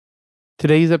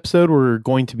Today's episode, we're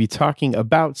going to be talking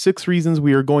about 6 reasons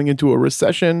we are going into a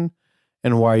recession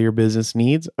and why your business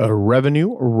needs a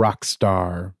revenue rock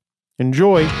star.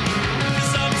 Enjoy.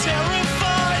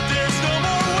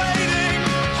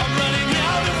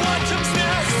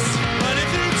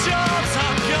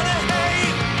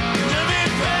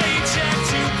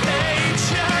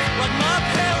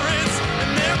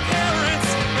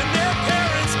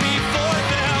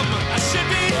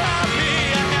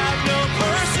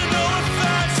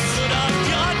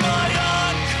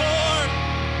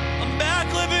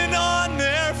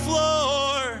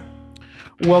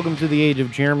 Welcome to the Age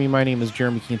of Jeremy. My name is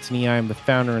Jeremy Quintanilla. I am the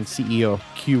founder and CEO of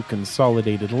Q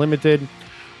Consolidated Limited.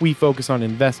 We focus on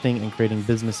investing and creating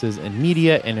businesses in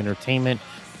media and entertainment,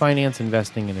 finance,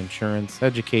 investing and insurance,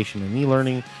 education and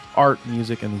e-learning, art,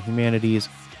 music and the humanities,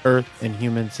 earth and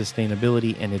human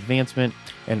sustainability and advancement,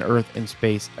 and earth and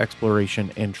space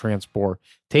exploration and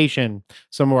transportation.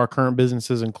 Some of our current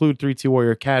businesses include 3T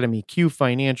Warrior Academy, Q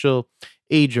Financial,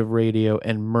 Age of Radio,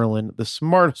 and Merlin, the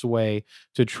smartest way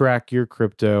to track your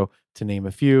crypto, to name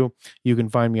a few. You can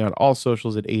find me on all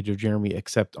socials at Age of Jeremy,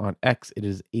 except on X, it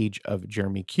is Age of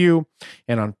Jeremy Q.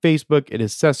 And on Facebook, it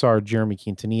is Cesar Jeremy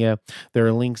Quintanilla. There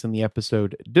are links in the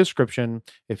episode description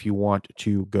if you want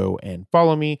to go and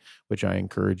follow me, which I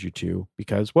encourage you to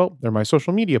because, well, they're my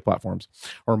social media platforms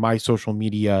or my social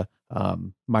media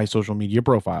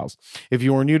profiles. If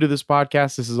you are new to this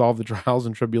podcast, this is all the trials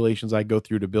and tribulations I go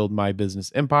through to build my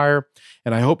business empire,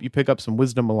 and I hope you pick up some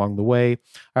wisdom along the way.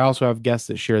 I also have guests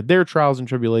that share their trials and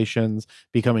tribulations,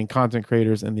 becoming content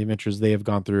creators and the adventures they have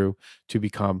gone through to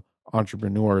become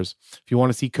entrepreneurs. If you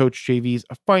want to see Coach JV's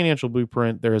financial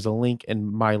blueprint, there is a link in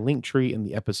my link tree in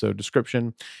the episode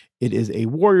description. It is a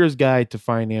warrior's guide to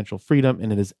financial freedom,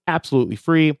 and it is absolutely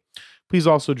free. Please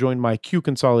also join my Q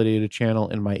Consolidated channel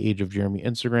and my Age of Jeremy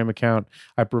Instagram account.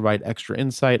 I provide extra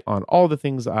insight on all the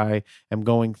things I am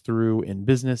going through in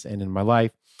business and in my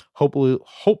life.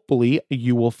 Hopefully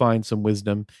you will find some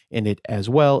wisdom in it as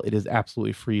well. It is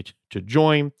absolutely free to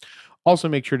join. Also,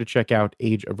 make sure to check out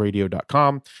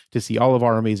ageofradio.com to see all of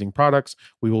our amazing products.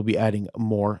 We will be adding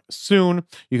more soon.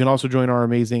 You can also join our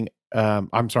amazing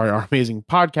our amazing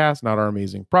podcast, not our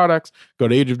amazing products. Go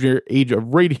to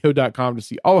ageofradio.com to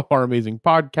see all of our amazing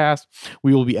podcasts.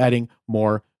 We will be adding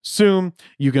more soon.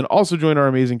 You can also join our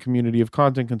amazing community of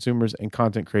content consumers and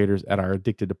content creators at our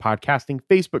Addicted to Podcasting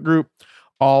Facebook group.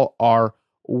 All are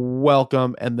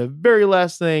welcome. And the very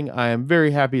last thing, I am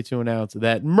very happy to announce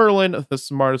that Merlin, the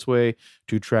smartest way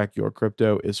to track your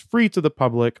crypto, is free to the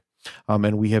public.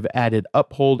 And we have added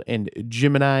Uphold and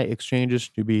Gemini exchanges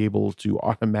to be able to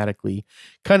automatically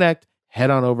connect. Head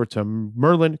on over to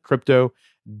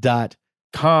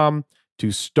merlincrypto.com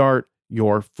to start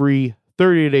your free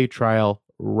 30-day trial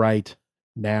right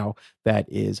now. That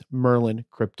is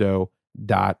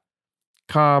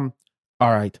merlincrypto.com.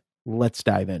 All right, let's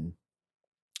dive in.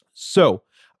 So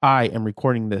I am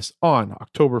recording this on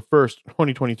October 1st,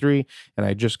 2023, and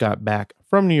I just got back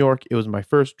from New York. It was my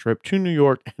first trip to New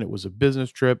York, and it was a business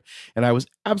trip, and I was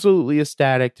absolutely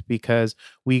ecstatic because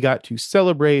we got to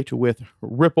celebrate with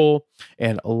Ripple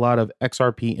and a lot of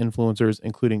XRP influencers,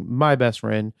 including my best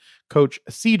friend, Coach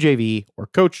CJV, or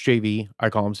Coach JV. I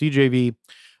call him CJV.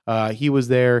 He was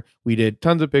there. We did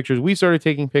tons of pictures. We started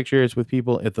taking pictures with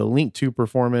people at the Link 2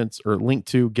 performance or Link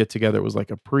 2 get together. It was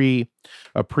like a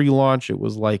pre-launch. It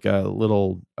was like a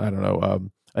little, a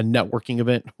networking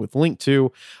event with Link 2.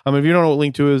 If you don't know what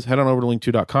Link 2 is, head on over to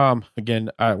link2.com.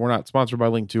 Again, we're not sponsored by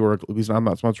Link 2, or at least I'm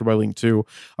not sponsored by Link 2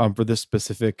 for this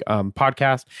specific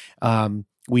podcast.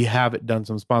 We have done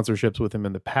some sponsorships with him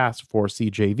in the past for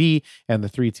CJV and the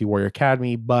 3T Warrior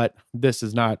Academy, but this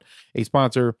is not a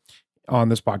sponsor on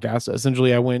this podcast.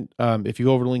 Essentially, I went, if you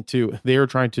go over to Link 2, they are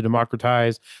trying to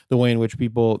democratize the way in which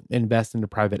people invest into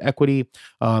private equity.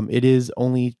 It is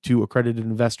only to accredited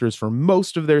investors for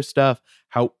most of their stuff.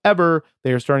 However,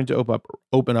 they are starting to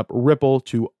open up Ripple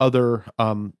to other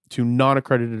to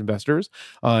non-accredited investors,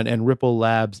 and Ripple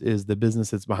Labs is the business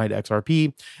that's behind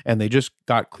XRP, and they just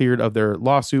got cleared of their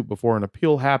lawsuit before an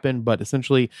appeal happened. But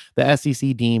essentially, the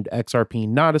SEC deemed XRP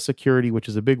not a security, which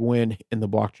is a big win in the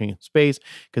blockchain space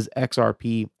because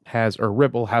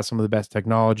Ripple has some of the best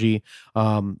technology,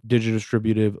 digital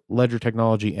distributive ledger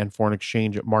technology, and foreign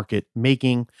exchange market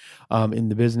making in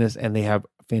the business, and they have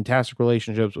fantastic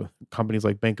relationships with companies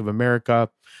like Bank of America.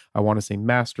 I want to say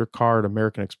MasterCard,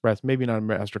 American Express, maybe not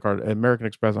MasterCard, American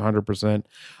Express 100%.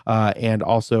 And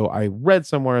also I read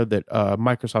somewhere that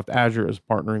Microsoft Azure is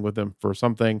partnering with them for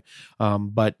something.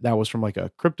 But that was from like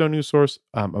a crypto news source.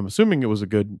 I'm assuming it was a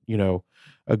good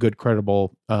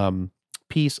credible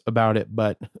piece about it,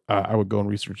 but I would go and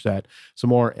research that some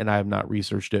more. And I have not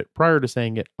researched it prior to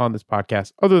saying it on this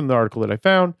podcast, other than the article that I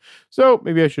found. So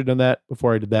maybe I should have done that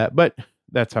before I did that, but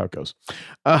that's how it goes.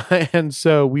 And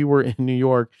so we were in New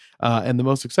York, and the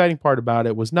most exciting part about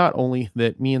it was not only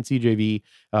that me and CJV,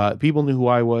 people knew who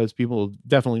I was, people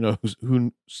definitely know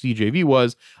who CJV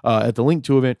was at the Link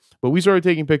 2 event, but we started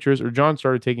taking pictures, or John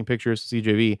started taking pictures to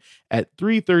CJV at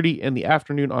 3:30 in the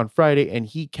afternoon on Friday, and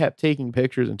he kept taking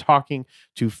pictures and talking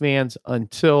to fans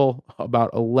until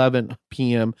about 11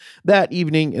 p.m. that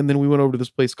evening. And then we went over to this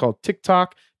place called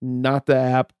TikTok, not the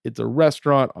app. It's a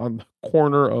restaurant on the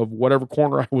corner of whatever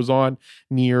corner I was on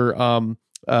near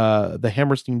the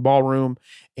Hammerstein Ballroom.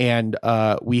 And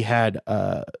we had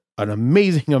an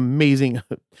amazing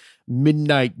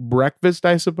midnight breakfast,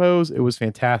 I suppose. It was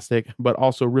fantastic. But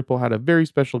also Ripple had a very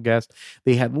special guest.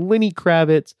 They had Lenny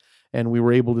Kravitz, and we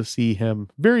were able to see him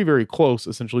very, very close.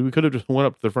 Essentially, we could have just went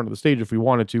up to the front of the stage if we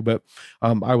wanted to, but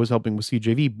I was helping with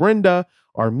CJV. Brenda,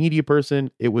 our media person,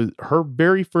 it was her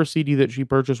very first CD that she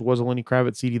purchased was a Lenny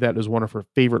Kravitz CD. That is one of her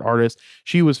favorite artists.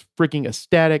 She was freaking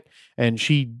ecstatic, and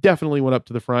she definitely went up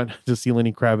to the front to see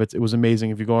Lenny Kravitz. It was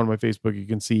amazing. If you go on my Facebook, you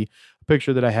can see a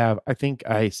picture that I have. I think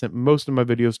I sent most of my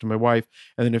videos to my wife,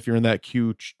 and then if you're in that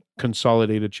Q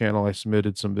consolidated channel, I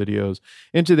submitted some videos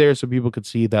into there so people could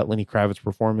see that Lenny Kravitz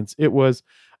performance. It was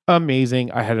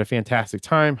amazing. I had a fantastic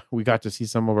time. We got to see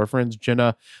some of our friends,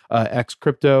 Jenna, ex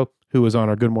Crypto, who was on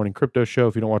our Good Morning Crypto show.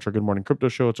 If you don't watch our Good Morning Crypto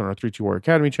show, it's on our 32 War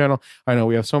Academy channel. I know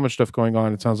we have so much stuff going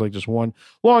on. It sounds like just one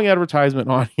long advertisement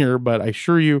on here, but I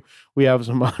assure you we have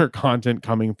some other content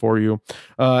coming for you.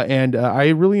 And I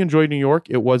really enjoyed New York.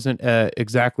 It wasn't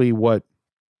exactly what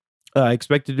I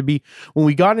expected to be. When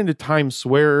we got into Times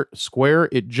Square,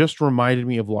 it just reminded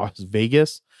me of Las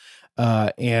Vegas,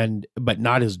 but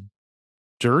not as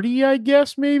dirty, I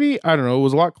guess, maybe. I don't know. It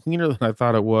was a lot cleaner than I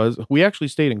thought it was. We actually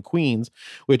stayed in Queens,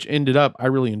 which ended up, I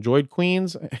really enjoyed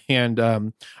Queens, and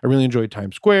I really enjoyed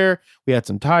Times Square. We had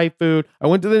some Thai food. I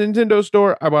went to the Nintendo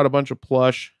store. I bought a bunch of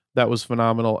plush. That was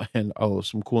phenomenal. And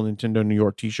some cool Nintendo New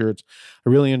York t-shirts. I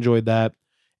really enjoyed that.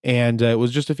 And it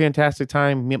was just a fantastic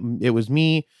time. It was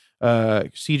me,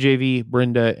 CJV,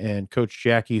 Brenda, and Coach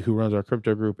Jackie, who runs our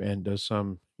crypto group and does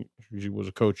some. She was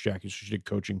a coach, Jackie, so she did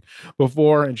coaching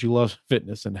before, and she loves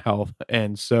fitness and health.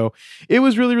 And so it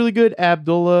was really, really good. Abs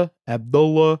was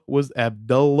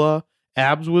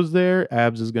there.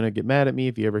 Abs is going to get mad at me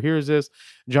if he ever hears this.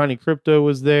 Johnny Crypto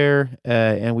was there,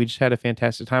 and we just had a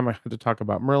fantastic time. I got to talk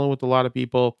about Merlin with a lot of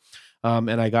people,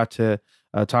 and I got to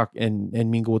talk and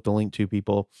mingle with the Link 2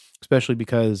 people, especially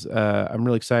because I'm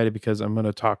really excited because I'm going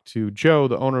to talk to Joe,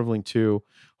 the owner of Link 2.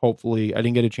 Hopefully, I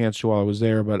didn't get a chance to while I was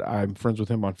there, but I'm friends with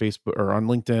him on Facebook or on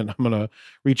LinkedIn. I'm going to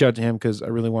reach out to him because I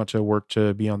really want to work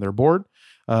to be on their board.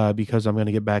 Because I'm going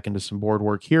to get back into some board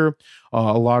work here.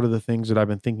 A lot of the things that I've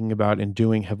been thinking about and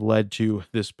doing have led to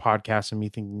this podcast and me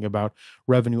thinking about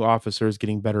revenue officers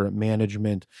getting better at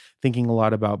management, thinking a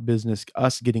lot about business,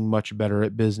 us getting much better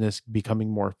at business, becoming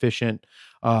more efficient,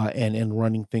 and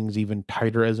running things even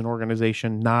tighter as an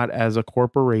organization, not as a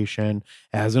corporation,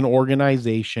 as an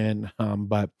organization.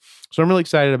 But so I'm really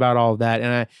excited about all of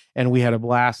that. And we had a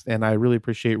blast, and I really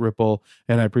appreciate Ripple,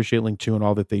 and I appreciate Link 2 and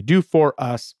all that they do for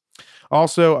us.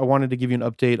 Also, I wanted to give you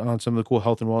an update on some of the cool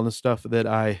health and wellness stuff that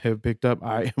I have picked up.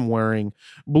 I am wearing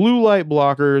blue light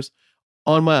blockers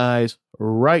on my eyes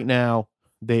right now.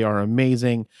 They are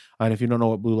amazing. And if you don't know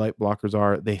what blue light blockers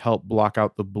are, they help block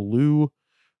out the blue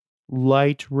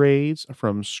light rays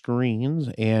from screens,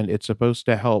 and it's supposed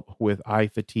to help with eye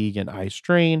fatigue and eye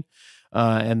strain.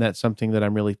 And that's something that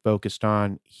I'm really focused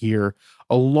on here,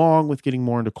 along with getting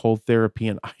more into cold therapy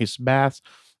and ice baths.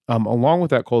 Along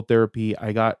with that cold therapy,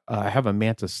 I have a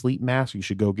Manta sleep mask. You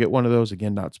should go get one of those.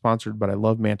 Again, not sponsored, but I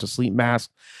love Manta sleep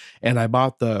masks. And I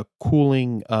bought the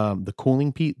cooling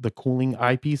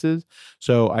eyepieces.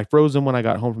 So I froze them when I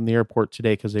got home from the airport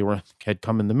today because had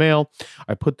come in the mail.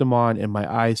 I put them on, and my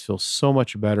eyes feel so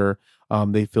much better.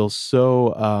 They feel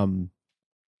so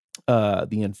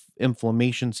the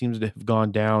inflammation seems to have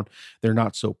gone down. They're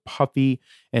not so puffy.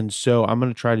 And so I'm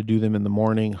going to try to do them in the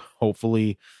morning,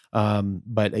 hopefully.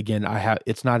 But again,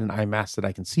 it's not an eye mask that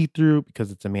I can see through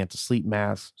because it's a Manta sleep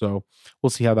mask. So we'll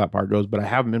see how that part goes, but I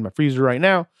have them in my freezer right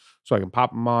now so I can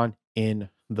pop them on in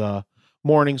the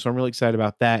morning. So I'm really excited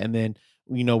about that. And then,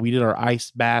 we did our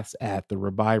ice baths at the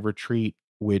Revive retreat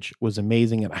which was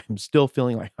amazing. And I'm still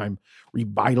feeling like I'm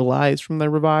revitalized from the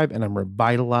revive, and I'm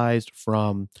revitalized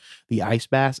from the ice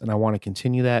baths. And I want to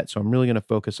continue that. So I'm really going to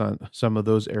focus on some of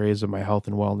those areas of my health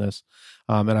and wellness.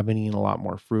 And I've been eating a lot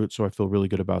more fruit. So I feel really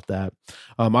good about that.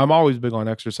 I'm always big on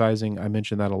exercising. I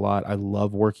mentioned that a lot. I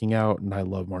love working out and I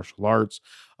love martial arts.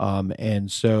 And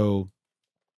so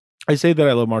I say that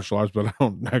I love martial arts, but I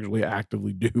don't actually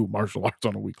actively do martial arts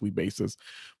on a weekly basis.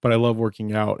 But I love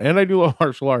working out, and I do love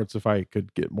martial arts if I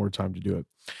could get more time to do it.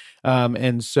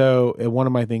 And so one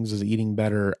of my things is eating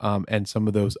better, and some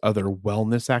of those other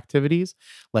wellness activities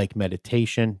like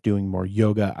meditation, doing more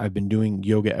yoga. I've been doing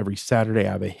yoga every Saturday.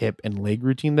 I have a hip and leg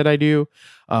routine that I do.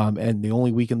 And the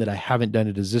only weekend that I haven't done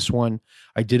it is this one.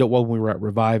 I did it while we were at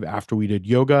Revive after we did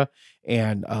yoga.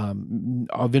 And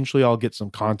eventually I'll get some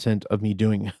content of me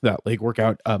doing that leg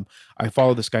workout. I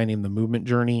follow this guy named The Movement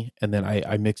Journey, and then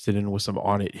I mixed it in with some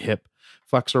on it hip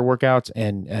flexor workouts,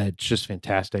 and it's just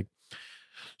fantastic.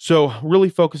 So really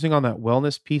focusing on that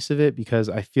wellness piece of it, because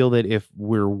I feel that if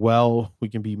we're well, we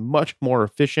can be much more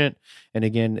efficient. And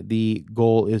again, the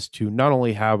goal is to not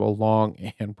only have a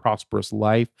long and prosperous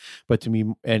life, but to be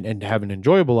and have an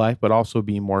enjoyable life, but also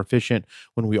be more efficient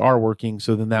when we are working.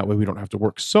 So then that way we don't have to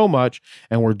work so much,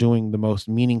 and we're doing the most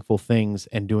meaningful things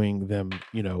and doing them,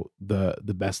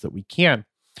 the best that we can.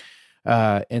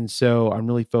 And so I'm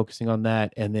really focusing on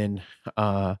that. And then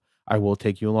I will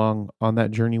take you along on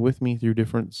that journey with me through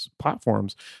different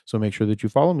platforms. So make sure that you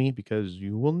follow me, because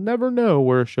you will never know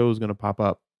where a show is going to pop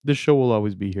up. This show will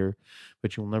always be here,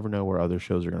 but you will never know where other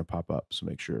shows are going to pop up. So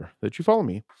make sure that you follow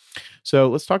me. So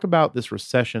let's talk about this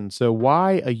recession. So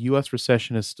why a U.S.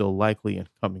 recession is still likely and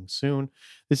coming soon.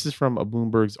 This is from a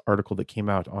Bloomberg's article that came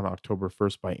out on October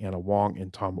 1st by Anna Wong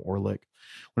and Tom Orlick.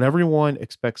 When everyone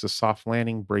expects a soft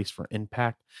landing, brace for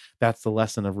impact. That's the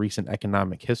lesson of recent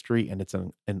economic history, and it's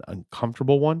an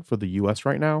uncomfortable one for the U.S.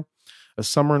 right now. A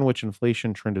summer in which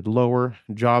inflation trended lower,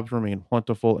 jobs remained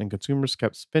plentiful, and consumers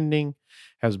kept spending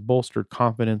has bolstered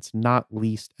confidence, not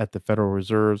least at the Federal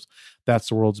Reserves. That's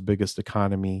the world's biggest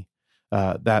economy.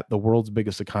 That the world's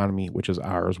biggest economy, which is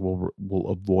ours, will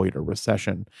avoid a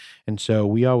recession. And so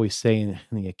we always say in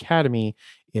the academy,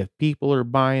 if people are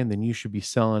buying, then you should be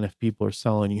selling. If people are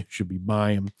selling, you should be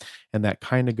buying. And that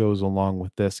kind of goes along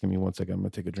with this. Give me one second. I'm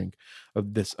going to take a drink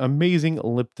of this amazing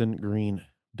Lipton Green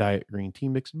Diet Green Tea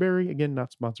Mixed Berry. Again,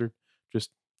 not sponsored. Just,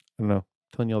 I don't know,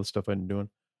 telling you all the stuff I've been doing.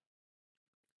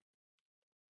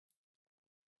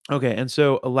 Okay, and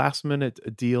so a last minute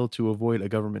deal to avoid a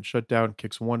government shutdown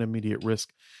kicks one immediate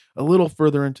risk a little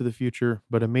further into the future,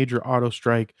 but a major auto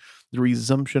strike, the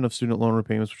resumption of student loan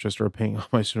repayments, which I started paying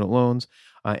off my student loans,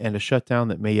 and a shutdown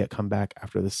that may yet come back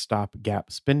after the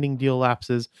stopgap spending deal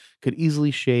lapses could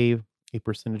easily shave a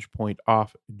percentage point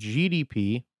off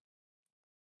GDP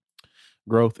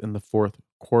growth in the fourth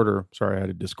quarter. Sorry, I had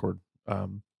a Discord, uh,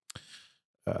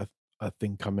 a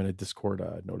thing come in, a Discord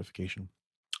notification.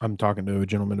 I'm talking to a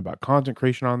gentleman about content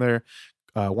creation on there.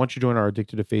 Once you join our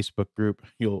Addicted to Facebook group,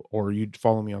 you'd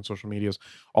follow me on social medias.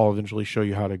 I'll eventually show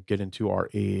you how to get into our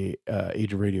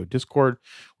Age of Radio Discord,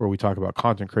 where we talk about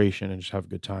content creation and just have a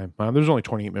good time. There's only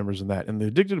 28 members in that. In the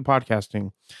Addicted to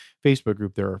Podcasting Facebook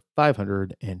group, there are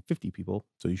 550 people,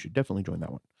 so you should definitely join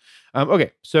that one.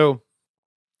 Okay, so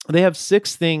they have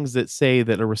 6 things that say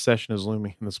that a recession is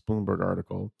looming in this Bloomberg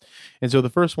article. And so the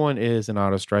first one is an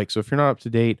auto strike. So if you're not up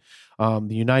to date, the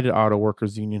United Auto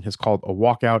Workers Union has called a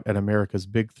walkout at America's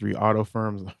big 3 auto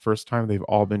firms. The first time they've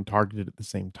all been targeted at the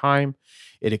same time.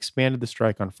 It expanded the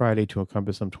strike on Friday to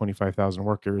encompass some 25,000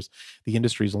 workers. The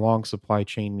industry's long supply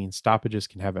chain means stoppages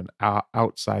can have an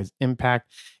outsized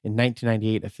impact. In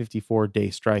 1998, a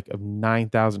 54-day strike of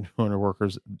 9,200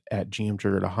 workers at GM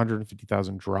triggered a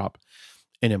 150,000 drop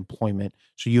in employment.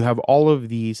 So you have all of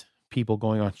these people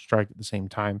going on strike at the same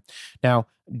time. Now,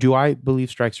 do I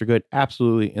believe strikes are good?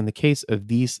 Absolutely. In the case of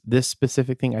this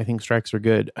specific thing, I think strikes are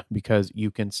good because you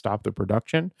can stop the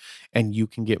production and you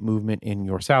can get movement in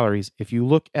your salaries. If you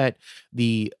look at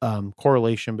the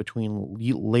correlation between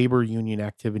labor union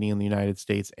activity in the United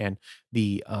States and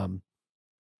the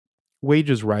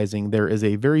wages rising, there is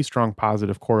a very strong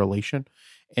positive correlation.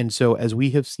 And so as we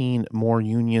have seen more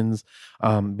unions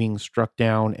being struck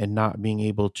down and not being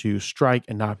able to strike,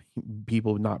 and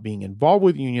people not being involved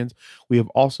with unions, we have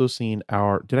also seen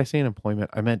did I say unemployment?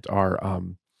 I meant our,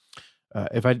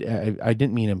 if I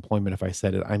didn't mean employment if I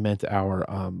said it, I meant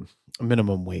our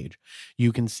minimum wage.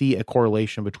 You can see a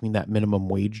correlation between that minimum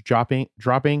wage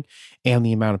dropping and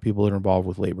the amount of people that are involved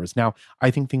with labors. Now,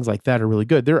 I think things like that are really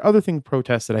good. There are other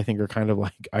protests that I think are kind of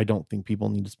like, I don't think people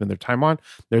need to spend their time on.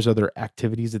 There's other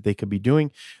activities that they could be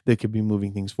doing that could be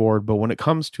moving things forward. But when it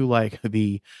comes to like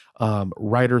the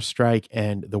writer strike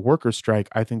and the worker strike,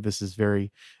 I think this is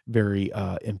very, very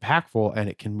impactful, and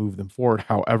it can move them forward.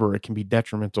 However, it can be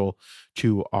detrimental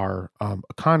to our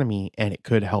economy, and it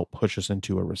could help push us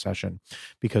into a recession,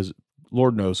 because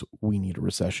Lord knows we need a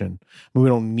recession.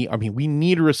 We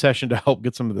need a recession to help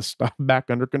get some of the stuff back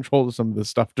under control, some of the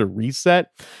stuff to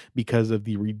reset, because of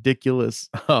the ridiculous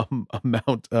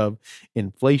amount of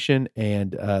inflation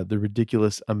and the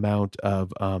ridiculous amount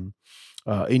of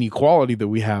inequality that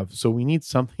we have. So we need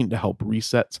something to help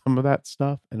reset some of that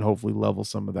stuff and hopefully level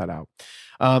some of that out.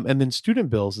 And then student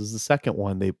bills is the second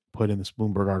one they put in this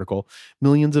Bloomberg article.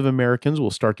 Millions of Americans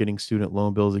will start getting student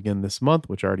loan bills again this month,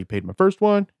 which I already paid my first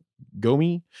one. Go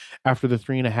me. After the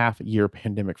 3.5-year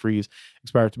pandemic freeze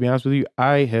expired. To be honest with you,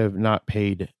 I have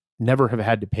never have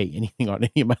had to pay anything on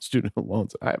any of my student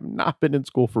loans. I have not been in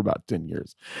school for about 10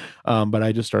 years, but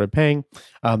I just started paying.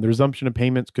 The resumption of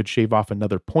payments could shave off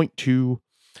another 0.2 to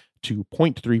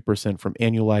 0.3% from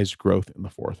annualized growth in the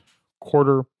fourth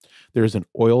quarter. There's an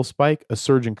oil spike. A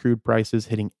surge in crude prices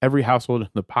hitting every household in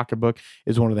the pocketbook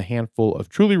is one of the handful of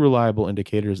truly reliable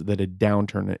indicators that a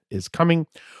downturn is coming.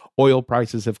 Oil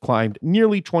prices have climbed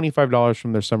nearly $25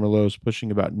 from their summer lows,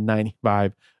 pushing about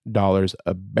 $95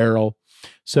 a barrel.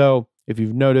 So if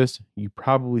you've noticed, you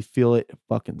probably feel it. It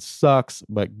fucking sucks,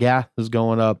 but gas is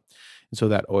going up. And so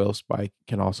that oil spike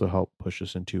can also help push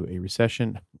us into a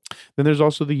recession. Then there's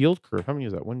also the yield curve. How many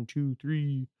is that? 1, 2,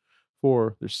 3,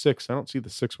 4. There's 6. I don't see the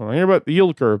 6th one on here, but the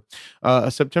yield curve. A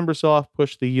September sell-off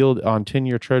pushed the yield on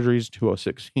 10-year treasuries to a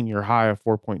 16-year high of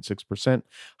 4.6%.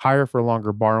 Higher for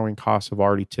longer borrowing costs have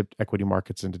already tipped equity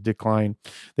markets into decline.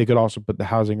 They could also put the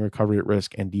housing recovery at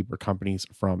risk and deter companies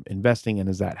from investing. And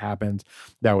as that happens,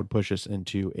 that would push us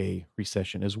into a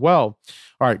recession as well.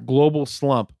 All right, global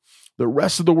slump. The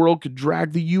rest of the world could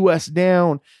drag the U.S.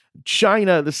 down.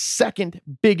 China, the second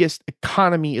biggest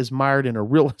economy, is mired in a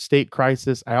real estate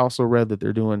crisis. I also read that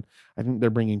I think they're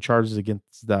bringing charges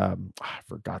against I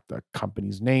forgot the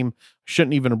company's name.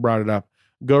 Shouldn't even have brought it up.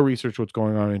 Go research what's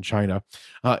going on in China.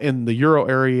 In the Euro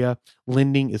area,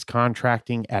 lending is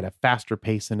contracting at a faster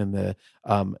pace than in the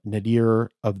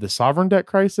nadir of the sovereign debt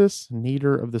crisis.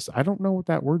 Nadir of this, I don't know what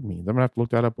that word means. I'm gonna have to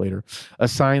look that up later. A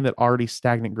sign that already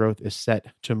stagnant growth is set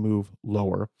to move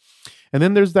lower. And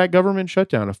then there's that government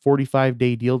shutdown. A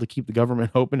 45-day deal to keep the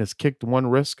government open has kicked one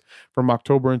risk from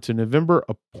October into November,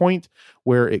 a point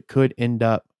where it could end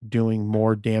up doing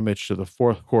more damage to the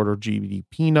fourth quarter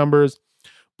GDP numbers.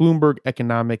 Bloomberg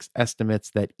Economics estimates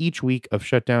that each week of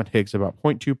shutdown takes about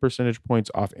 0.2 percentage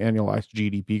points off annualized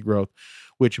GDP growth,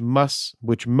 with most,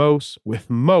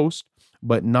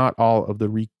 but not all of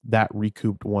that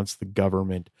recouped once the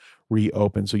government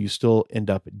reopens. So you still end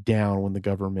up down when the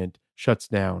government shuts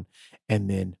down and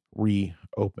then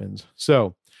reopens.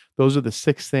 So those are the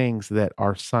 6 things that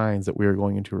are signs that we are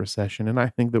going into a recession. And I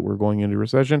think that we're going into a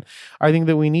recession. I think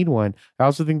that we need one. I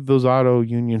also think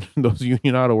that those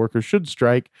union auto workers should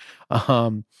strike.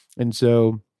 And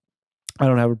so I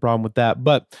don't have a problem with that.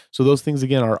 But so those things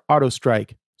again are auto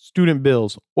strike, student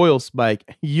bills, oil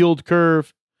spike, yield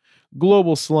curve,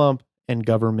 global slump, and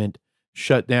government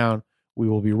shutdown. We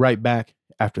will be right back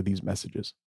after these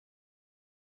messages.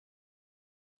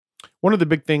 One of the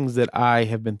big things that I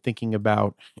have been thinking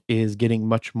about is getting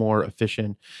much more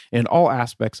efficient in all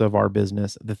aspects of our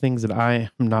business, the things that I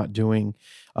am not doing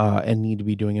and need to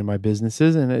be doing in my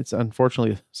businesses. And it's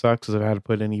unfortunately sucks because I've had to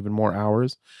put in even more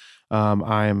hours.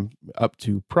 I'm up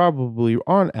to probably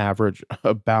on average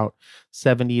about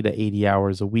 70 to 80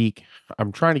 hours a week.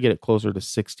 I'm trying to get it closer to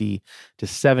 60 to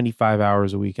 75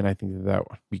 hours a week. And I think that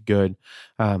would be good.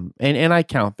 And I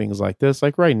count things like this,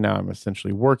 like right now I'm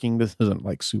essentially working. This isn't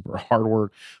like super hard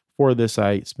work. For this,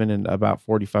 I spend about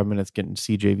 45 minutes getting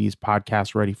CJV's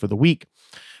podcast ready for the week.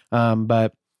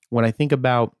 But when I think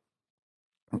about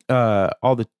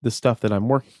all the stuff that I'm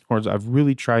working towards, I've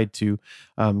really tried to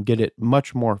get it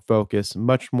much more focused,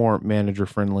 much more manager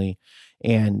friendly,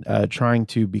 and trying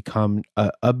to become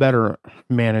a better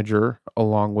manager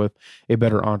along with a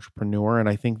better entrepreneur. And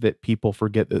I think that people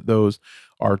forget that those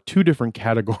are 2 different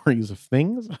categories of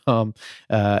things.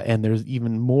 And there's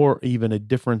even a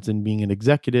difference in being an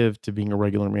executive to being a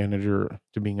regular manager,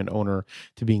 to being an owner,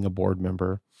 to being a board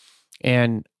member.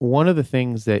 And one of the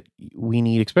things that we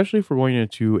need, especially if we're going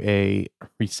into a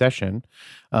recession,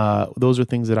 those are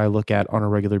things that I look at on a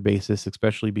regular basis,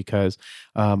 especially because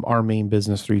our main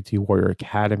business, 3T Warrior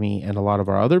Academy, and a lot of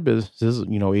our other businesses,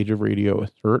 Age of Radio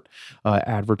is hurt.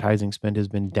 Advertising spend has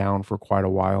been down for quite a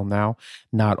while now,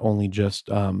 not only just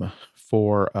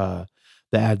for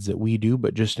the ads that we do,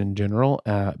 but just in general,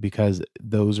 because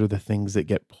those are the things that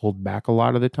get pulled back a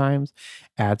lot of the times.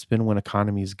 Ad spend when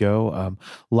economies go.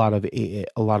 A lot of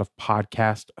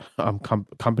podcast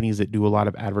companies that do a lot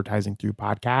of advertising through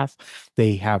podcasts,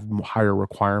 they have higher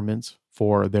requirements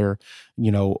for their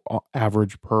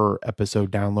average per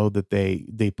episode download that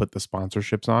they put the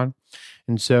sponsorships on.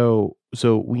 And so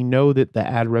we know that the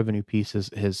ad revenue piece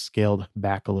has scaled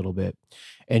back a little bit.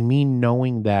 And me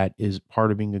knowing that is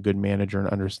part of being a good manager and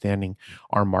understanding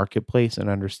our marketplace and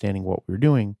understanding what we're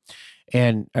doing.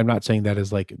 And I'm not saying that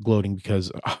as like gloating,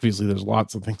 because obviously there's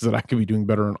lots of things that I could be doing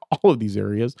better in all of these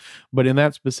areas. But in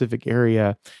that specific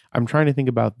area, I'm trying to think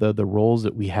about the roles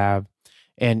that we have.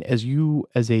 And as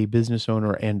a business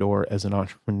owner and or as an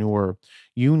entrepreneur,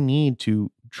 you need to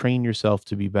train yourself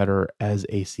to be better as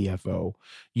a CFO.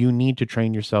 You need to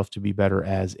train yourself to be better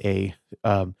as a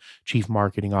chief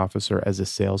marketing officer, as a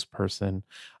salesperson,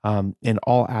 in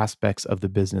all aspects of the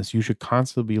business. You should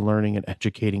constantly be learning and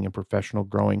educating and professional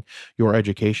growing your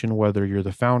education, whether you're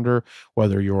the founder,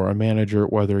 whether you're a manager,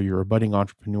 whether you're a budding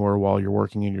entrepreneur while you're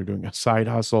working and you're doing a side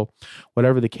hustle,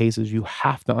 whatever the case is, you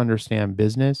have to understand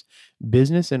business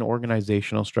and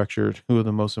organizational structure, two of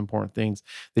the most important things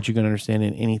that you can understand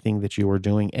in anything that you are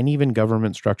doing, and even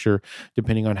government structure,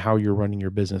 depending on how you're running your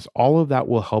business. All of that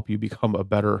will help you become a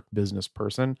better business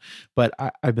person. But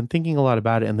I've been thinking a lot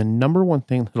about it. And the number one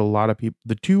thing that a lot of people,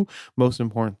 the two most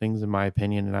important things, in my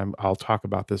opinion, and I'll talk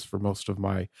about this for most of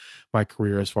my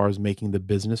career as far as making the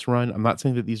business run. I'm not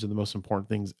saying that these are the most important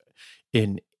things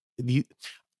in the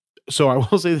so I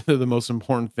will say that they're the most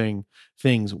important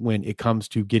things when it comes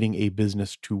to getting a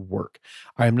business to work.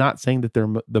 I am not saying that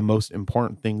they're the most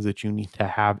important things that you need to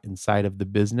have inside of the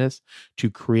business to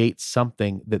create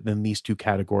something that then these two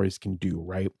categories can do,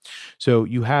 right? So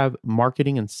you have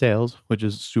marketing and sales, which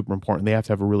is super important. They have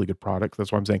to have a really good product.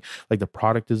 That's why I'm saying like the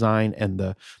product design and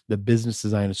the business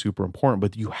design is super important,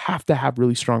 but you have to have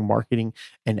really strong marketing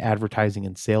and advertising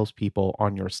and sales people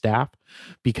on your staff,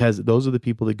 because those are the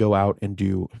people that go out and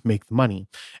do make the money.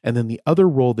 And then the other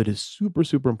role that is super,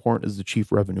 super important is the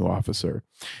chief revenue officer.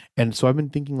 And so I've been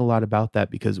thinking a lot about that,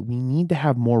 because we need to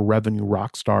have more revenue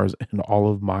rock stars in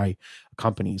all of my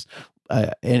companies.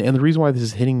 And the reason why this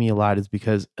is hitting me a lot is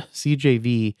because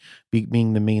CJV,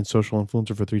 being the main social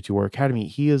influencer for 32 War Academy,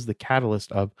 he is the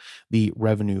catalyst of the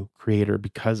revenue creator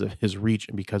because of his reach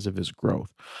and because of his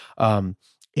growth.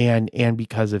 And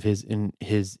because of his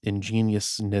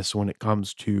ingeniousness when it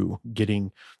comes to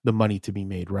getting the money to be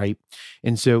made, right?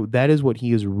 And so that is what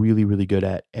he is really, really good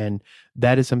at. And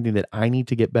that is something that I need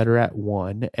to get better at,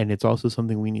 one. And it's also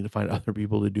something we need to find other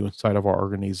people to do inside of our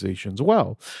organization as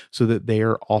well, so that they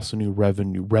are also new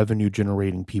revenue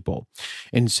generating people.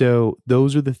 And so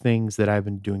those are the things that I've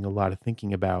been doing a lot of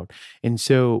thinking about. And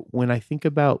so when I think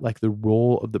about like the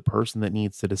role of the person that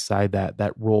needs to decide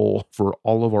that role for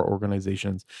all of our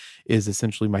organizations is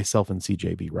essentially myself and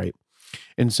CJB, right?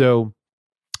 And so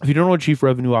if you don't know what chief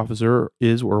revenue officer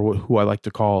is, or who I like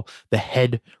to call the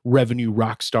head revenue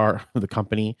rock star of the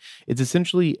company, it's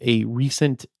essentially a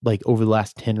recent, like over the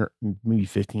last 10 or maybe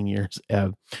 15 years,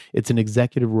 it's an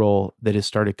executive role that has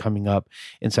started coming up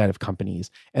inside of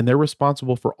companies, and they're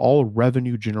responsible for all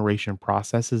revenue generation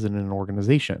processes in an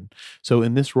organization. So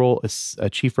in this role, a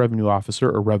chief revenue officer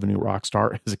or revenue rock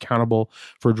star is accountable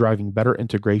for driving better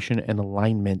integration and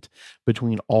alignment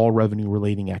between all revenue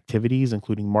relating activities,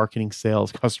 including marketing,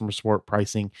 sales, customer support,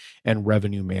 pricing, and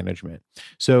revenue management.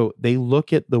 So they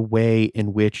look at the way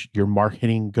in which your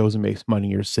marketing goes and makes money,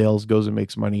 your sales goes and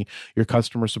makes money, your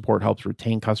customer support helps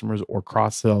retain customers or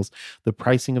cross sales, the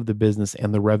pricing of the business,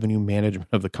 and the revenue management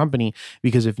of the company.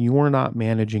 Because if you are not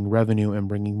managing revenue and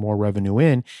bringing more revenue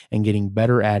in and getting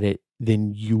better at it,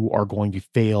 then you are going to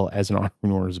fail as an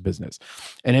entrepreneur's business.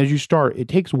 And as you start, it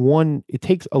takes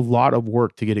a lot of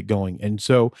work to get it going. And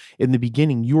so in the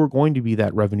beginning, you are going to be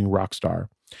that revenue rock star,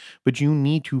 but you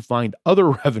need to find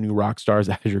other revenue rock stars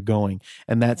as you're going.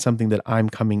 And that's something that I'm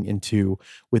coming into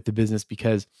with the business,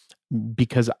 because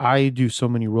I do so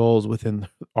many roles within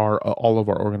our all of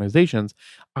our organizations.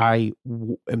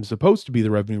 Am supposed to be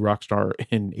the revenue rock star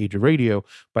in Age of Radio,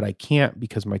 but I can't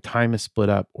because my time is split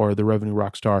up, or the revenue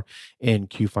rock star in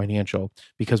Q Financial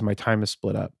because my time is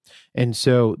split up. And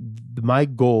so my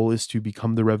goal is to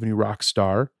become the revenue rock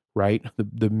star right?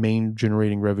 The main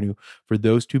generating revenue for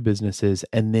those two businesses.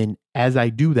 And then as I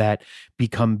do that,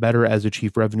 become better as a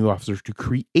chief revenue officer to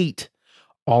create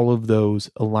all of those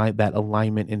that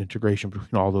alignment and integration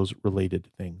between all those related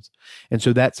things. And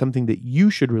so that's something that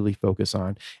you should really focus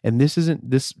on. And this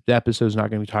episode is not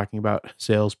going to be talking about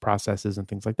sales processes and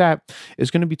things like that.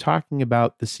 It's going to be talking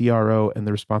about the CRO and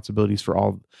the responsibilities for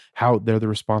how they're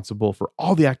responsible for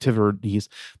all the activities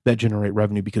that generate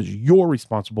revenue, because you're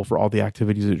responsible for all the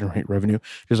activities that generate revenue,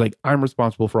 just like I'm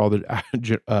responsible for all the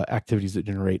activities that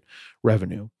generate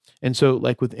revenue. And so,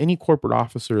 like with any corporate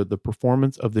officer, the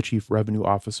performance of the chief revenue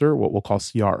officer, what we'll call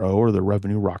CRO or the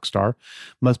revenue rockstar,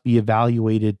 must be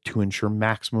evaluated to ensure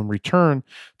maximum return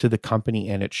to the company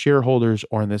and its shareholders,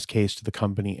 or in this case, to the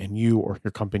company and you, or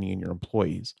your company and your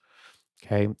employees.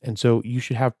 Okay. And so you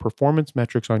should have performance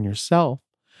metrics on yourself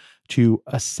to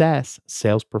assess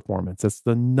sales performance. That's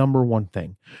the number one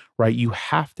thing, right? You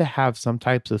have to have some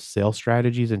types of sales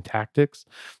strategies and tactics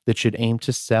that should aim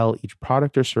to sell each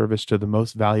product or service to the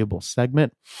most valuable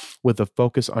segment with a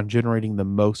focus on generating the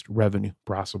most revenue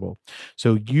possible.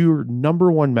 So your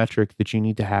number one metric that you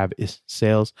need to have is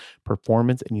sales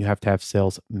performance, and you have to have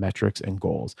sales metrics and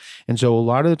goals. And so a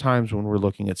lot of the times when we're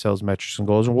looking at sales metrics and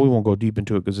goals, and we won't go deep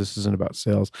into it because this isn't about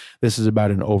sales, this is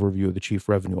about an overview of the chief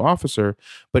revenue officer.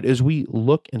 But as we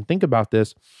look and think about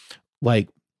this, like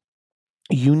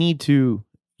you need to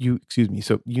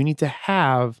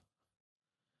have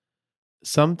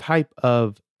some type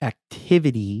of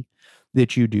activity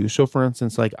that you do. So for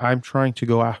instance, like I'm trying to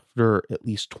go after at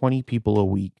least 20 people a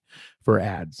week for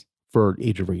ads for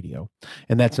Age of Radio.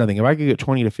 And that's nothing. If I could get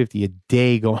 20 to 50 a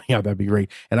day going out, that'd be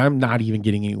great. And I'm not even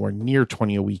getting anywhere near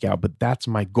 20 a week out, but that's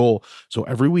my goal. So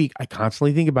every week I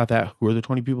constantly think about that. Who are the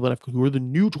 20 people who are the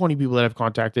new 20 people that I've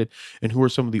contacted, and who are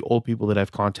some of the old people that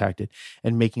I've contacted,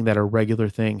 and making that a regular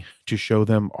thing to show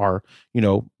them our,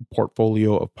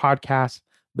 portfolio of podcasts,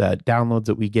 the downloads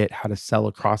that we get, how to sell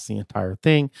across the entire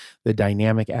thing, the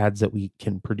dynamic ads that we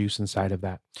can produce inside of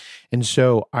that. And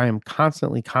so I am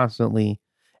constantly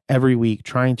every week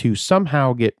trying to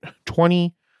somehow get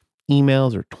 20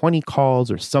 emails or 20 calls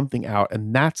or something out.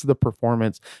 And that's the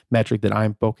performance metric that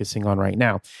I'm focusing on right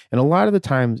now. And a lot of the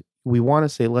times we want to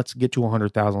say, let's get to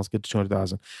 100,000, let's get to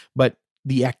 200,000. But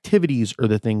the activities are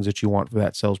the things that you want for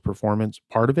that sales performance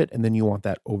part of it. And then you want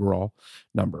that overall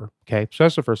number. Okay. So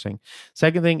that's the first thing.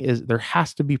 Second thing is there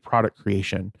has to be product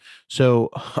creation. So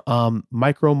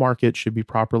micro markets should be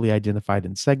properly identified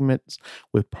in segments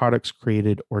with products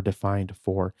created or defined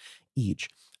for each.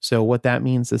 So what that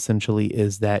means essentially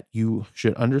is that you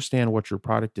should understand what your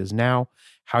product is now,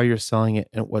 how you're selling it,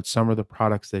 and what some of the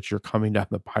products that you're coming down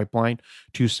the pipeline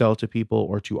to sell to people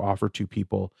or to offer to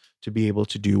people to be able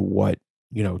to do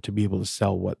to be able to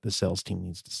sell what the sales team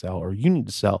needs to sell, or you need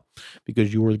to sell,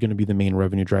 because you are going to be the main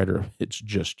revenue driver. It's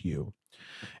just you.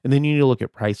 And then you need to look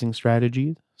at pricing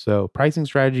strategies. So pricing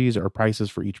strategies or prices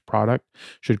for each product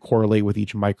should correlate with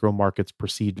each micro market's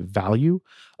perceived value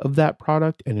of that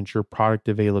product, and ensure product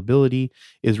availability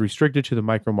is restricted to the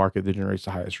micro market that generates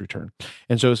the highest return.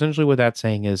 And so essentially what that's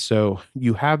saying is, so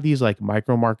you have these like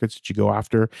micro markets that you go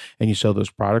after and you sell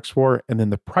those products for, and then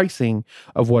the pricing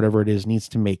of whatever it is needs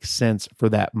to make sense for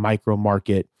that micro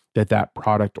market that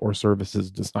product or service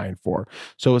is designed for.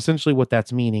 So essentially what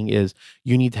that's meaning is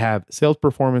you need to have sales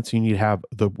performance, you need to have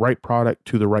the right product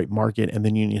to the right market, and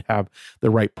then you need to have the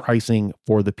right pricing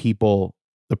for the people,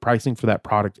 the pricing for that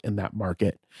product in that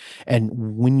market.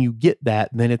 And when you get that,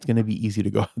 then it's going to be easy to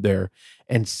go there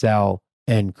and sell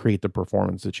and create the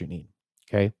performance that you need.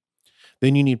 Okay.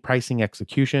 Then you need pricing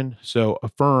execution. So a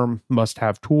firm must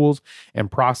have tools and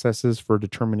processes for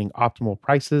determining optimal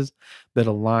prices that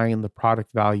align the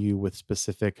product value with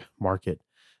specific market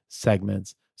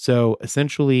segments. So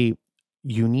essentially,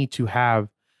 you need to have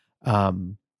a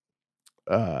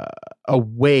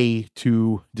way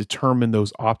to determine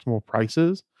those optimal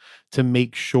prices to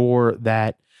make sure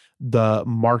that the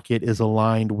market is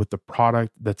aligned with the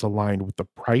product that's aligned with the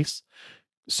price.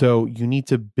 So you need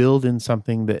to build in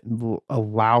something that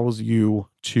allows you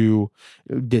to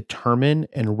determine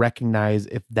and recognize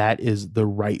if that is the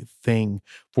right thing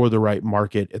for the right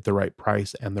market at the right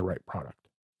price and the right product.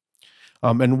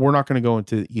 And we're not going to go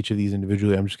into each of these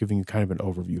individually. I'm just giving you kind of an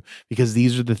overview, because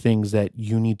these are the things that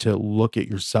you need to look at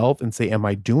yourself and say, am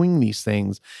I doing these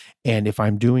things? And if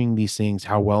I'm doing these things,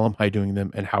 how well am I doing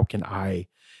them? And how can I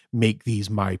make these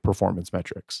my performance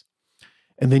metrics?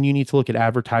 And then you need to look at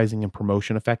advertising and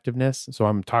promotion effectiveness. So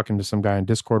I'm talking to some guy on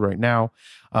Discord right now.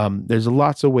 There's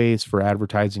lots of ways for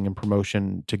advertising and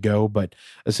promotion to go, but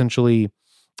essentially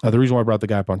The reason why I brought the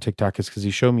guy up on TikTok is because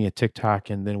he showed me a TikTok,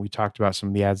 and then we talked about some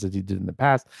of the ads that he did in the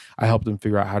past. I helped him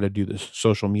figure out how to do the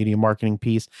social media marketing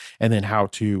piece, and then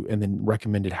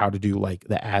recommended how to do like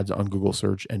the ads on Google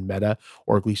search and Meta,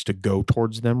 or at least to go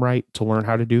towards them, right? To learn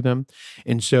how to do them.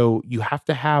 And so you have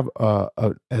to have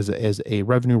as a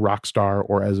revenue rock star,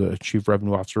 or as a chief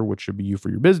revenue officer, which should be you for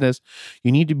your business,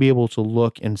 you need to be able to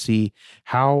look and see,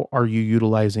 how are you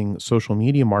utilizing social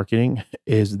media marketing?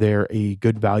 Is there a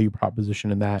good value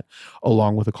proposition in that,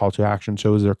 along with a call to action?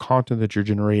 So is there content that you're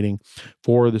generating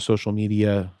for the social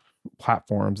media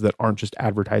platforms that aren't just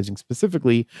advertising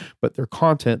specifically, but they're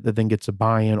content that then gets a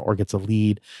buy-in or gets a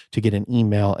lead to get an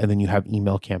email, and then you have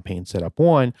email campaigns set up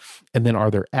one, and then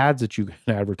are there ads that you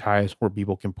can advertise where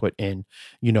people can put in,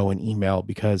 an email?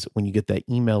 Because when you get that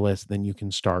email list, then you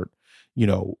can start,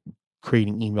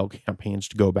 creating email campaigns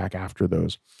to go back after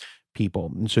those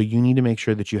people. And so you need to make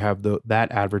sure that you have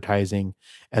that advertising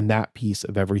and that piece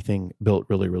of everything built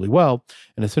really, really well.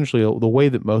 And essentially the way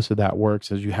that most of that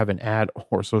works is you have an ad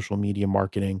or social media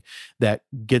marketing that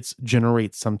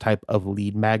generates some type of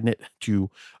lead magnet to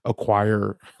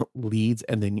acquire leads.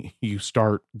 And then you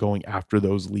start going after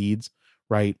those leads,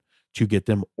 right, to get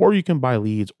them. Or you can buy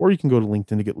leads, or you can go to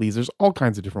LinkedIn to get leads. There's all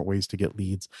kinds of different ways to get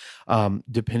leads,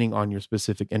 depending on your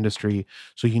specific industry.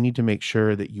 So you need to make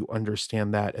sure that you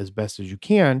understand that as best as you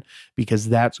can, because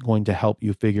that's going to help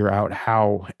you figure out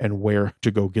how and where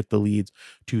to go get the leads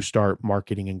to start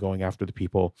marketing and going after the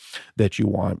people that you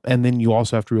want. And then you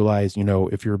also have to realize,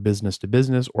 if you're business to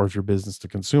business or if you're business to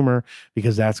consumer,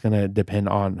 because that's going to depend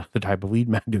on the type of lead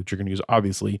magnet you're going to use,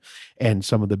 obviously, and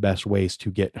some of the best ways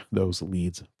to get those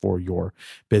leads for your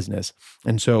business.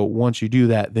 And so once you do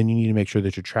that, then you need to make sure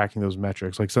that you're tracking those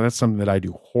metrics. So that's something that I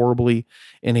do horribly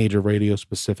in Age of Radio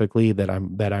specifically, that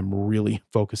I'm really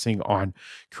focusing on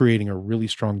creating a really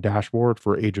strong dashboard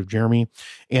for Age of Jeremy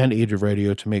and Age of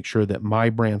Radio to make sure that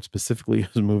my brand specifically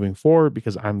is moving forward,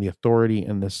 because I'm the authority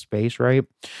in this space, right?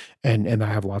 And I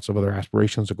have lots of other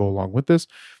aspirations to go along with this.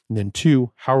 And then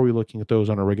 2, how are we looking at those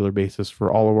on a regular basis for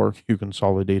all of our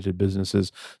consolidated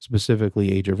businesses,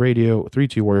 specifically Age of Radio?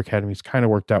 3-2 Warrior Academy's kind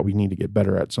of worked out. We need to get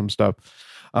better at some stuff.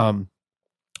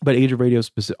 But Age of Radio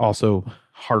is also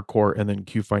hardcore, and then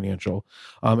Q Financial,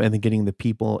 and then getting the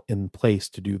people in place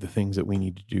to do the things that we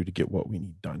need to do to get what we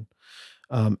need done.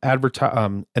 And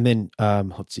then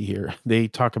let's see here. They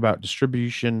talk about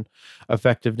distribution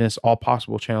effectiveness. All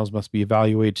possible channels must be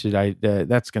evaluated.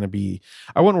 That's going to be,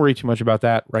 I wouldn't worry too much about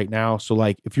that right now. So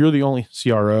if you're the only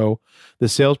CRO, the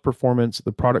sales performance,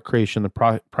 the product creation,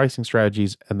 the pricing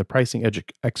strategies, and the pricing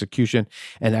execution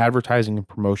and advertising and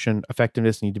promotion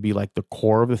effectiveness need to be the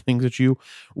core of the things that you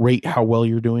rate how well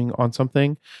you're doing on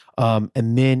something.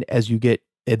 And then as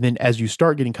you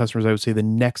start getting customers, I would say the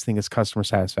next thing is customer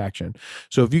satisfaction.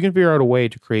 So if you can figure out a way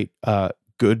to create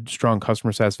good, strong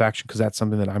customer satisfaction, because that's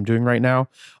something that I'm doing right now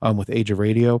with Age of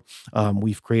Radio.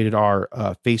 We've created our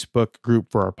Facebook group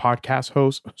for our podcast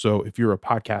hosts. So if you're a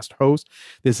podcast host,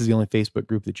 this is the only Facebook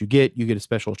group that you get. You get a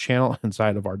special channel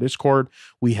inside of our Discord.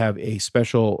 We have a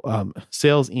special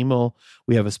sales email.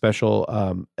 We have a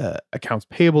special accounts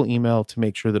payable email to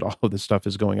make sure that all of this stuff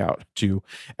is going out to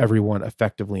everyone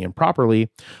effectively and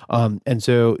properly. And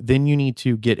so then you need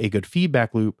to get a good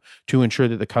feedback loop to ensure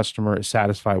that the customer is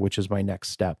satisfied, which is my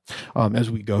next step as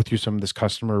we go through some of this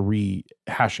customer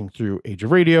rehashing through Age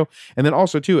of Radio. And then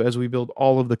also too, as we build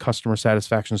all of the customer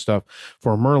satisfaction stuff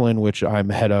for Merlin, which I'm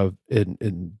head of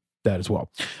in that as well.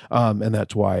 And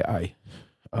that's why I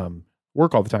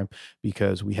work all the time,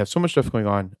 because we have so much stuff going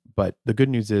on. But the good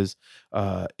news is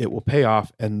it will pay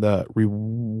off, and we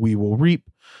will reap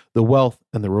the wealth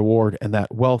and the reward, and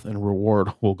that wealth and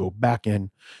reward will go back in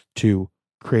to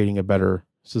creating a better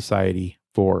society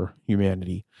for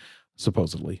humanity.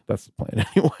 Supposedly, that's the plan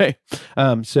anyway.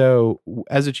 So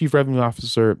as a chief revenue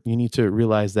officer, you need to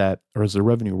realize that, or as a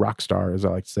revenue rock star, as I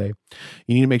like to say,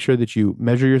 you need to make sure that you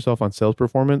measure yourself on sales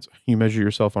performance, you measure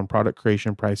yourself on product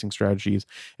creation, pricing strategies,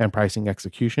 and pricing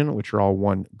execution, which are all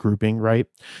one grouping, right?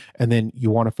 And then you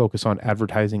want to focus on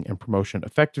advertising and promotion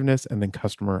effectiveness, and then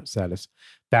customer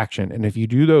satisfaction. And if you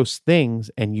do those things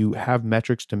and you have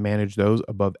metrics to manage those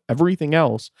above everything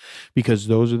else, because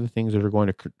those are the things that are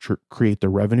going to create the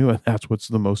revenue, and that's what's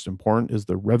the most important, is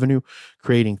the revenue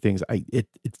creating things. It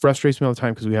frustrates me all the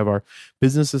time, because we have our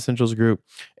business essentials group,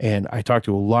 and I talk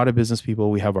to a lot of business people.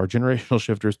 We have our generational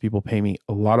shifters. People pay me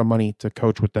a lot of money to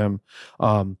coach with them.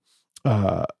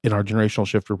 in our generational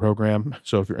shifter program.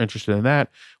 So if you're interested in that,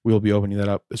 we'll be opening that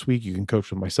up this week. You can coach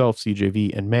with myself,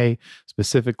 CJV, and May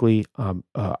specifically.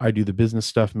 I do the business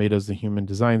stuff, May does the human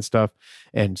design stuff,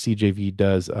 and CJV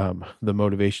does the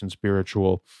motivation,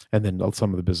 spiritual, and then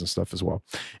some of the business stuff as well.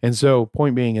 And so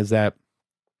point being is that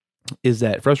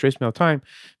it frustrates me all the time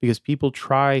because people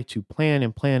try to plan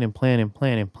and plan and plan and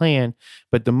plan and plan,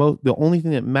 but the only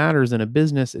thing that matters in a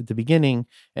business at the beginning,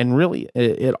 and really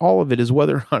all of it, is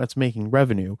whether or not it's making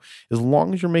revenue. As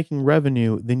long as you're making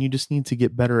revenue, then you just need to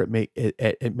get better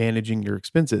at managing your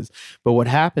expenses. But what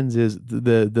happens is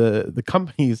the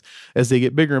companies, as they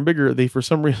get bigger and bigger, they for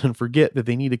some reason forget that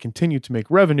they need to continue to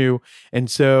make revenue, and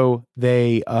so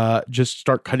they just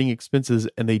start cutting expenses,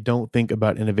 and they don't think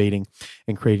about innovating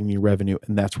and creating new revenue.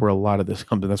 And that's where a lot of this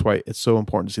comes in. That's why it's so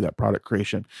important to see that product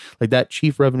creation. Like that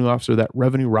chief revenue officer, that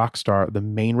revenue rock star, the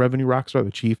main revenue rock star,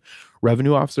 the chief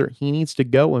revenue officer, he needs to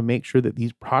go and make sure that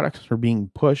these products are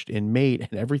being pushed and made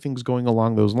and everything's going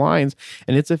along those lines.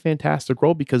 And it's a fantastic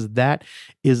role because that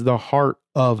is the heart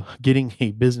of getting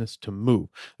a business to move.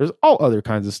 There's all other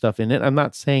kinds of stuff in it. I'm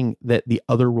not saying that the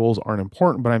other roles aren't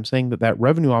important, but I'm saying that that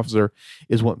revenue officer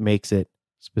is what makes it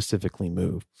specifically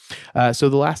move. So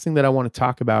the last thing that I want to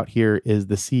talk about here is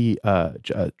the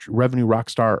revenue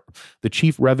rockstar, the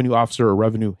chief revenue officer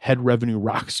or head revenue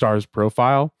rockstars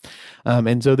profile.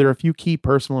 And so there are a few key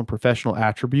personal and professional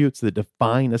attributes that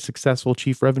define a successful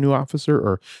chief revenue officer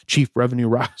or chief revenue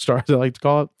rockstar, as I like to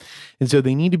call it. And so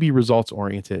they need to be results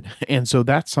oriented. And so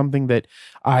that's something that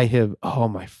I have, oh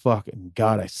my fucking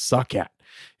God, I suck at,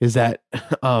 is that,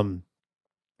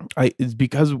 it's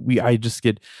because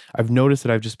I've noticed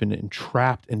that I've just been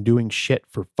entrapped in doing shit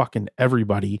for fucking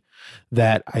everybody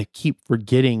that I keep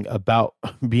forgetting about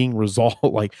being resolved.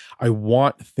 Like I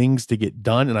want things to get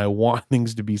done and I want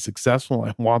things to be successful.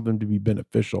 I want them to be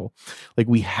beneficial. Like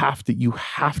you have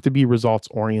to be results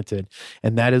oriented.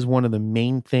 And that is one of the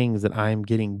main things that I'm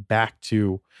getting back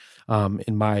to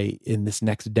in this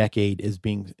next decade is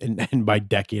being, and by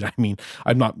decade, I mean,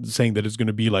 I'm not saying that it's going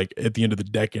to be like at the end of the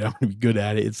decade, I'm going to be good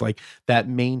at it. It's like that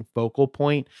main focal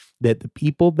point that the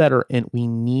people that are in, we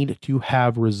need to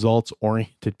have results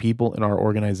oriented people in our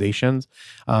organizations,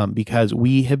 because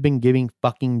we have been giving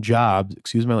fucking jobs,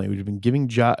 excuse my language, we've been giving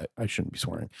I shouldn't be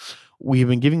swearing. We've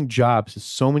been giving jobs to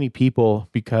so many people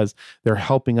because they're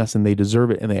helping us and they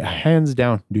deserve it and they hands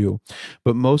down do.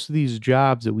 But most of these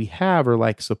jobs that we have are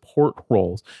like support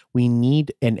roles. We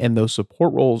need, and those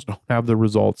support roles don't have the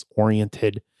results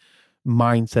oriented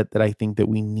mindset that I think that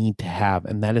we need to have.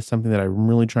 And that is something that I'm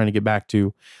really trying to get back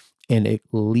to in at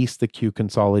least the Q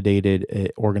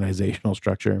consolidated organizational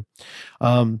structure.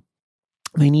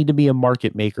 They need to be a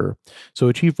market maker. So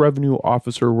a chief revenue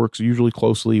officer works usually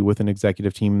closely with an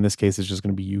executive team. In this case, it's just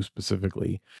going to be you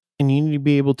specifically. And you need to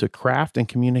be able to craft and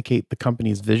communicate the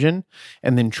company's vision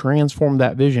and then transform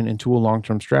that vision into a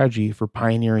long-term strategy for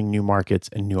pioneering new markets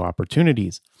and new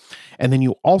opportunities. And then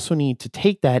you also need to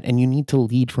take that and you need to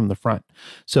lead from the front.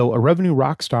 So a revenue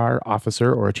rockstar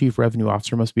officer or a chief revenue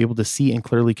officer must be able to see and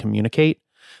clearly communicate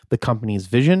the company's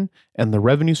vision and the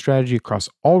revenue strategy across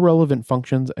all relevant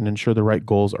functions and ensure the right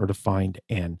goals are defined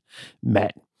and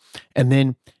met. And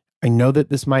then I know that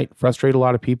this might frustrate a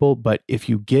lot of people, but if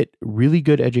you get really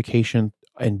good education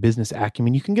and business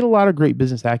acumen, you can get a lot of great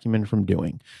business acumen from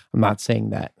doing. I'm not saying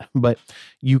that, but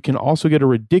you can also get a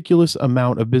ridiculous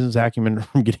amount of business acumen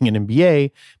from getting an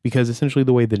MBA, because essentially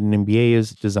the way that an MBA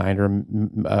is designed, or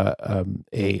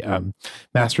a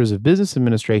Master's of Business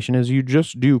Administration, is you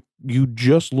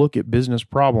just look at business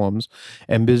problems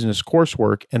and business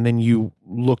coursework, and then you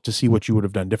look to see what you would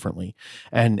have done differently,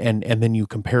 and then you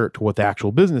compare it to what the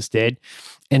actual business did.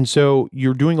 And so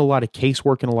you're doing a lot of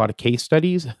casework and a lot of case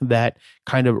studies that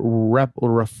kind of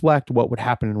reflect what would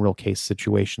happen in real case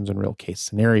situations and real case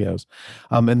scenarios.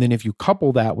 And then if you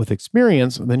couple that with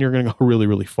experience, then you're going to go really,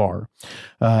 really far.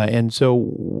 And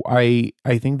so I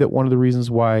think that one of the reasons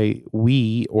why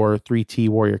we, or 3T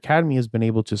Warrior Academy, has been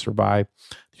able to survive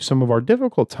through some of our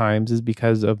difficult times is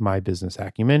because of my business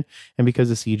acumen and because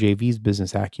of CJV's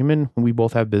business acumen. We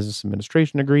both have business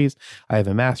administration degrees. I have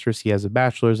a master's, he has a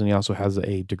bachelor's, and he also has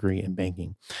a degree in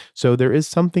banking. So there is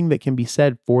something that can be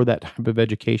said for that type of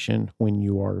education when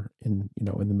you are in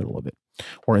the middle of it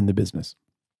or in the business.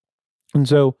 And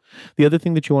so the other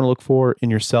thing that you want to look for in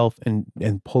yourself and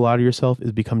pull out of yourself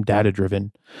is become data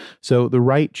driven. So the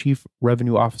right chief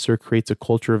revenue officer creates a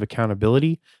culture of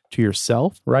accountability to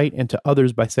yourself, right? And to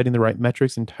others by setting the right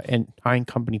metrics and tying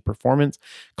company performance,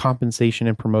 compensation,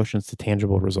 and promotions to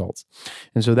tangible results.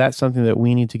 And so that's something that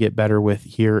we need to get better with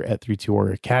here at 32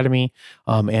 Warrior Academy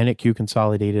and at Q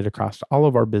Consolidated across all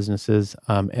of our businesses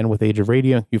and with Age of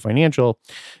Radio and Q Financial,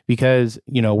 because,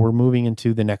 we're moving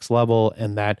into the next level,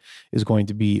 and that is going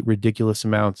to be ridiculous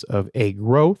amounts of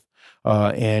growth.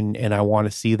 And I want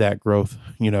to see that growth,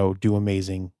 do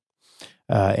amazing.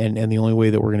 And the only way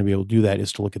that we're going to be able to do that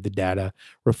is to look at the data,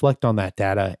 reflect on that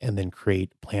data, and then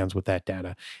create plans with that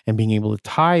data. And being able to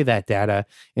tie that data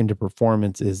into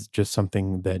performance is just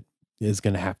something that is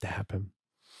going to have to happen.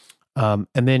 And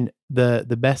then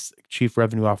the best chief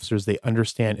revenue officers, they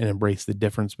understand and embrace the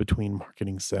difference between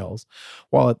marketing sales,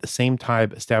 while at the same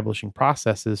time establishing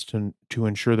processes to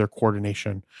ensure their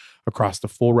coordination across the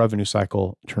full revenue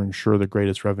cycle to ensure the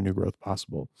greatest revenue growth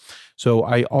possible. So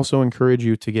I also encourage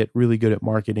you to get really good at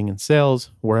marketing and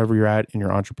sales wherever you're at in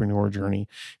your entrepreneur journey,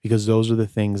 because those are the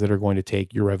things that are going to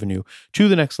take your revenue to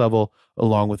the next level,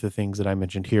 along with the things that I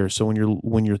mentioned here. So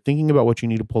when you're thinking about what you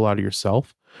need to pull out of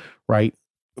yourself, right?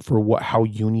 For how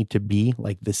you need to be,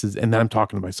 like this is, and then I'm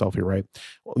talking to myself here, right?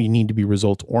 You need to be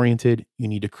results oriented. You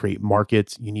need to create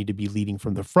markets. You need to be leading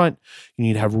from the front. You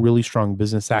need to have really strong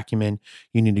business acumen.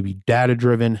 You need to be data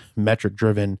driven, metric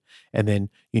driven, and then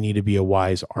you need to be a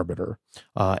wise arbiter.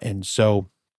 And so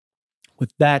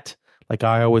with that, like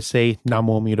I always say,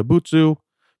 Namo Amida Butsu,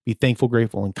 be thankful,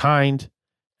 grateful, and kind.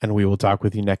 And we will talk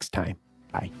with you next time.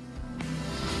 Bye.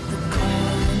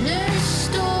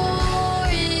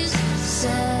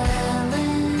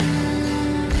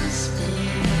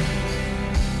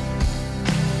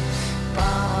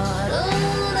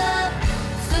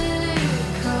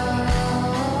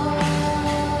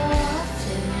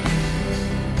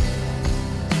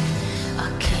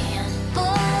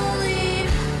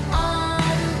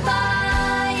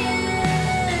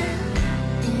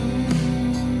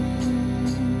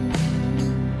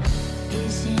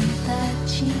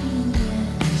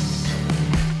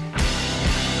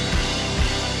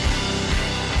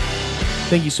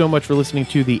 Thank you so much for listening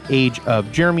to The Age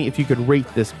of Jeremy. If you could rate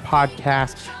this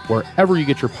podcast wherever you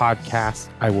get your podcasts,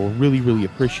 I will really, really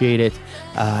appreciate it.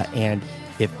 And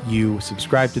if you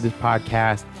subscribe to this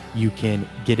podcast, you can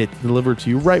get it delivered to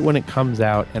you right when it comes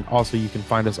out. And also you can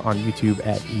find us on YouTube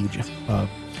at Age of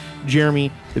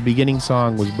Jeremy. The beginning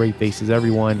song was Brave Faces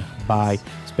Everyone by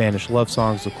Spanish Love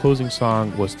Songs. The closing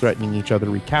song was Threatening Each Other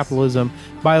Recapitalism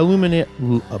by Illuminati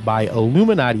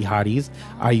Hotties.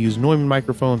 I use Neumann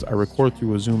microphones. I record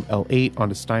through a Zoom L8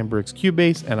 onto Steinberg's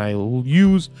Cubase, and I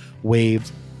use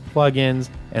Waves plugins.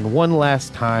 And one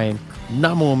last time,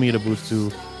 Namo Amida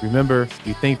Butsu. Remember,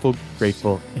 be thankful,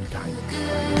 grateful, and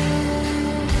kind.